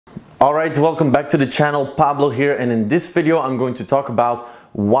Alright, welcome back to the channel. Pablo here, and in this video I'm going to talk about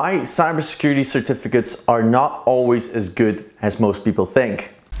why cybersecurity certificates are not always as good as most people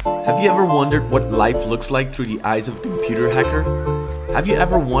think. Have you ever wondered what life looks like through the eyes of a computer hacker? Have you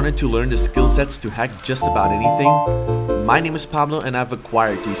ever wanted to learn the skill sets to hack just about anything? My name is Pablo and I've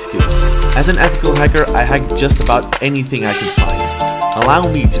acquired these skills. As an ethical hacker, I hack just about anything I can find.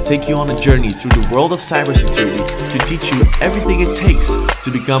 Allow me to take you on a journey through the world of cybersecurity to teach you everything it takes to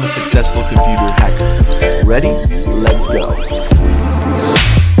become a successful computer hacker. Ready? Let's go.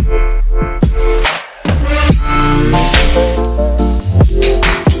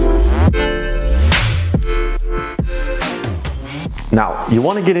 Now, you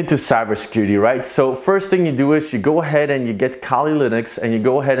want to get into cybersecurity, right? So first thing you do is you go ahead and you get Kali Linux and you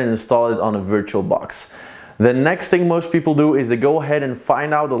go ahead and install it on a virtual box. The next thing most people do is they go ahead and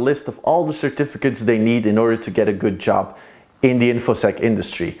find out a list of all the certificates they need in order to get a good job in the Infosec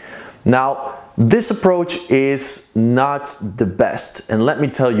industry. Now, this approach is not the best, and let me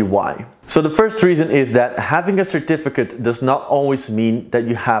tell you why. So the first reason is that having a certificate does not always mean that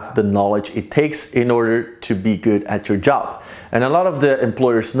you have the knowledge it takes in order to be good at your job. And a lot of the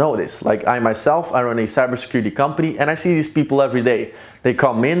employers know this. Like I myself, I run a cybersecurity company and I see these people every day. They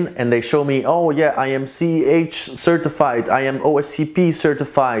come in and they show me, oh yeah, I am CH certified, I am OSCP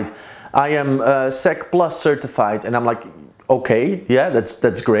certified, I am Sec Plus certified. And I'm like, okay, yeah,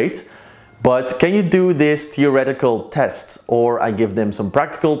 that's great. But can you do this theoretical tests? Or I give them some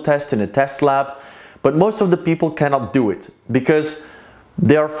practical tests in a test lab. But most of the people cannot do it because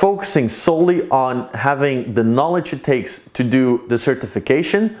they are focusing solely on having the knowledge it takes to do the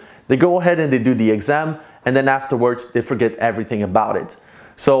certification. They go ahead and they do the exam, and then afterwards they forget everything about it.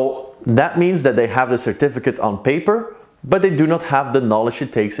 So that means that they have the certificate on paper, but they do not have the knowledge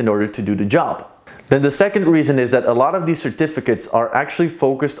it takes in order to do the job. Then the second reason is that a lot of these certificates are actually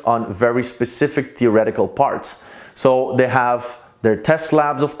focused on very specific theoretical parts. So they have their test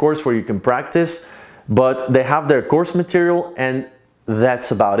labs, of course, where you can practice, but they have their course material and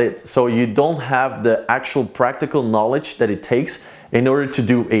that's about it. So you don't have the actual practical knowledge that it takes in order to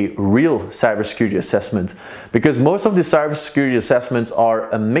do a real cybersecurity assessment, because most of the cybersecurity assessments are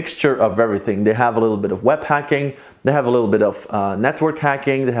a mixture of everything. They have a little bit of web hacking, they have a little bit of network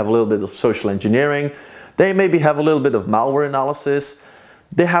hacking, they have a little bit of social engineering, they maybe have a little bit of malware analysis,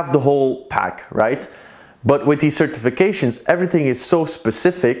 they have the whole pack, right? But with these certifications, everything is so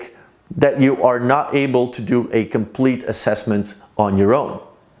specific that you are not able to do a complete assessment on your own.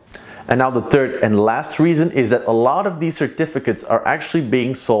 And now the third and last reason is that a lot of these certificates are actually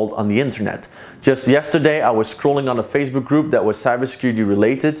being sold on the internet. Just yesterday I was scrolling on a Facebook group that was cybersecurity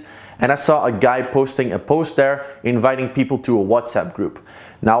related, and I saw a guy posting a post there inviting people to a WhatsApp group.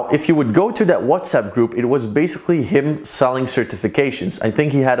 Now if you would go to that WhatsApp group, it was basically him selling certifications. I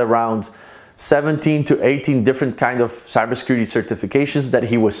think he had around 17 to 18 different kind of cybersecurity certifications that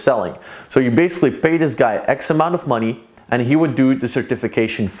he was selling. So you basically pay this guy X amount of money and he would do the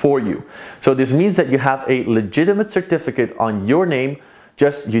certification for you. So this means that you have a legitimate certificate on your name,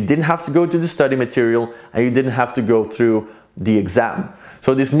 just you didn't have to go to the study material and you didn't have to go through the exam.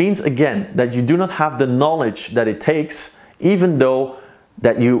 So this means again that you do not have the knowledge that it takes, even though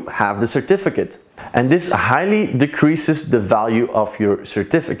that you have the certificate. And this highly decreases the value of your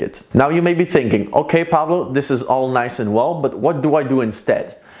certificate. Now you may be thinking, okay Pablo, this is all nice and well, but what do I do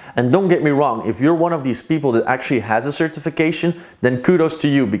instead? And don't get me wrong, if you're one of these people that actually has a certification, then kudos to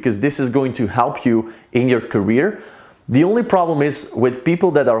you, because this is going to help you in your career. The only problem is with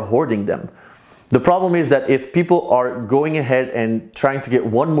people that are hoarding them. The problem is that if people are going ahead and trying to get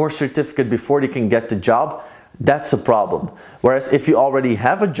one more certificate before they can get the job, that's a problem. Whereas if you already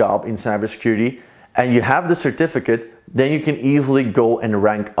have a job in cybersecurity and you have the certificate, then you can easily go and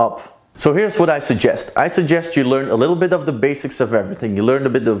rank up. So here's what I suggest. I suggest you learn a little bit of the basics of everything. You learn a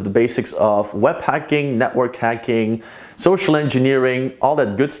bit of the basics of web hacking, network hacking, social engineering, all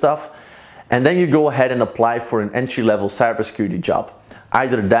that good stuff. And then you go ahead and apply for an entry-level cybersecurity job.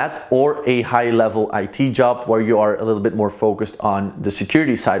 Either that or a high-level IT job where you are a little bit more focused on the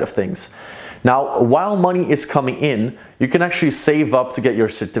security side of things. Now, while money is coming in, you can actually save up to get your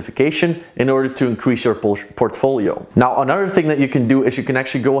certification in order to increase your portfolio. Now, another thing that you can do is you can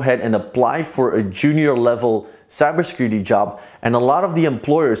actually go ahead and apply for a junior level cybersecurity job. And a lot of the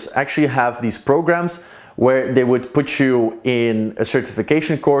employers actually have these programs where they would put you in a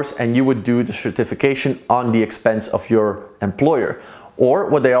certification course and you would do the certification on the expense of your employer. Or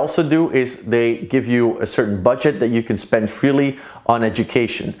what they also do is they give you a certain budget that you can spend freely on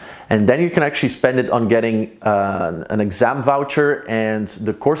education. And then you can actually spend it on getting an exam voucher and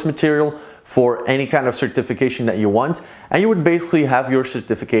the course material for any kind of certification that you want, and you would basically have your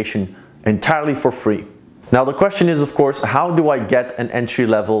certification entirely for free. Now the question is, of course, how do I get an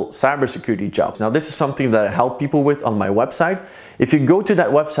entry-level cybersecurity job? Now this is something that I help people with on my website. If you go to that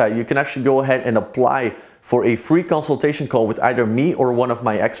website, you can actually go ahead and apply for a free consultation call with either me or one of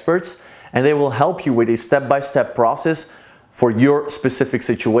my experts, and they will help you with a step-by-step process for your specific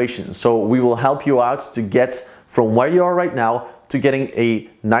situation. So we will help you out to get from where you are right now to getting a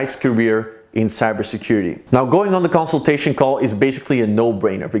nice career in cybersecurity. Now, going on the consultation call is basically a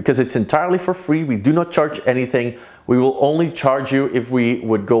no-brainer because it's entirely for free. We do not charge anything. We will only charge you if we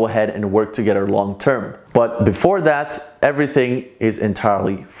would go ahead and work together long term. But before that, everything is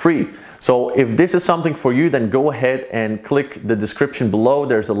entirely free. So if this is something for you, then go ahead and click the description below.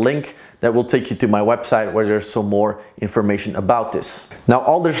 There's a link that will take you to my website where there's some more information about this. Now,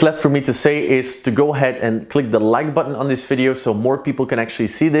 all there's left for me to say is to go ahead and click the like button on this video so more people can actually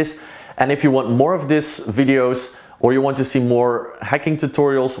see this. And if you want more of these videos, or you want to see more hacking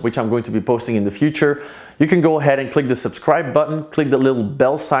tutorials, which I'm going to be posting in the future, you can go ahead and click the subscribe button, click the little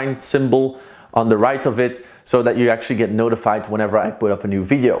bell sign symbol on the right of it, so that you actually get notified whenever I put up a new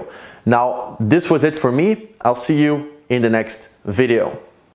video. Now, this was it for me. I'll see you in the next video.